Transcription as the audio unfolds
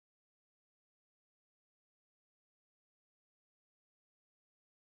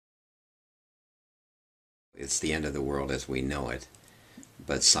It's the end of the world as we know it,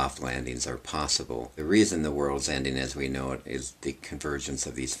 but soft landings are possible. The reason the world's ending as we know it is the convergence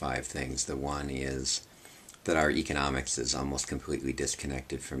of these five things. The one is that our economics is almost completely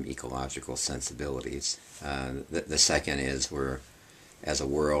disconnected from ecological sensibilities. The second is we're, as a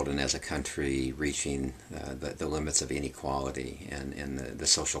world and as a country, reaching the limits of inequality, and the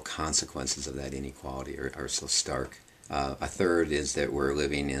social consequences of that inequality are so stark. A third is that we're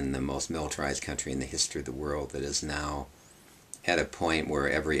living in the most militarized country in the history of the world that is now at a point where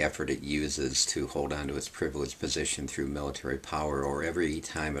every effort it uses to hold on to its privileged position through military power, or every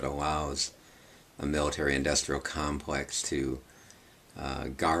time it allows a military-industrial complex to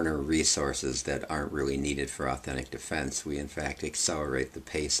garner resources that aren't really needed for authentic defense, we in fact accelerate the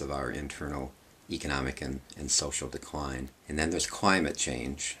pace of our internal economic and social decline. And then there's climate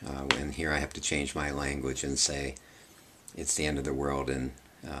change, and here I have to change my language and say it's the end of the world,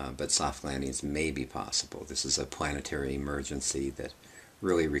 but soft landings may be possible. This is a planetary emergency that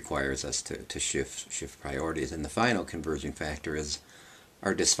really requires us to shift priorities. And the final converging factor is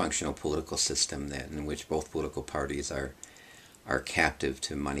our dysfunctional political system, in which both political parties are captive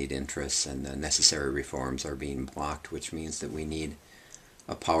to moneyed interests, and the necessary reforms are being blocked, which means that we need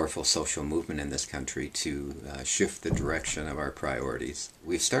a powerful social movement in this country to shift the direction of our priorities.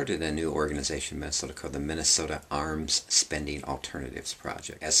 We've started a new organization in Minnesota called the Minnesota Arms Spending Alternatives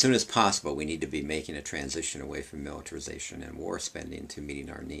Project. As soon as possible, we need to be making a transition away from militarization and war spending to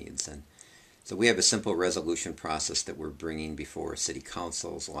meeting our needs. And so we have a simple resolution process that we're bringing before city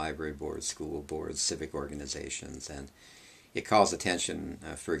councils, library boards, school boards, civic organizations, and it calls attention,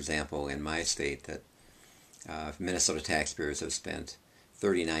 for example, in my state, that Minnesota taxpayers have spent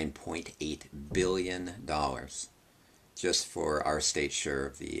 $39.8 billion just for our state's share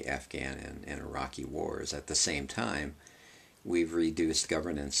of the Afghan and Iraqi wars. At the same time, we've reduced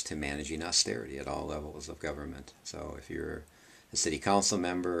governance to managing austerity at all levels of government. So if you're a city council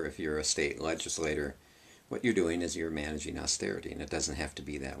member, if you're a state legislator, what you're doing is you're managing austerity, and it doesn't have to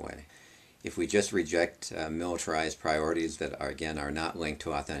be that way. If we just reject militarized priorities that, again, are not linked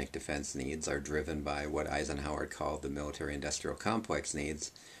to authentic defense needs, are driven by what Eisenhower called the military-industrial complex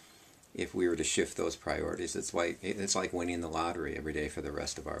needs, if we were to shift those priorities, it's like winning the lottery every day for the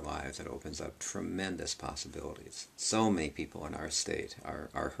rest of our lives. It opens up tremendous possibilities. So many people in our state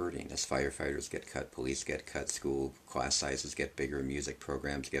are hurting as firefighters get cut, police get cut, school class sizes get bigger, music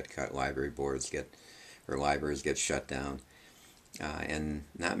programs get cut, libraries get shut down. And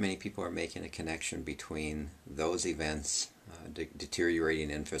not many people are making a connection between those events, deteriorating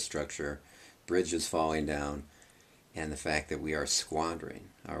infrastructure, bridges falling down, and the fact that we are squandering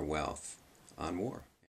our wealth on war.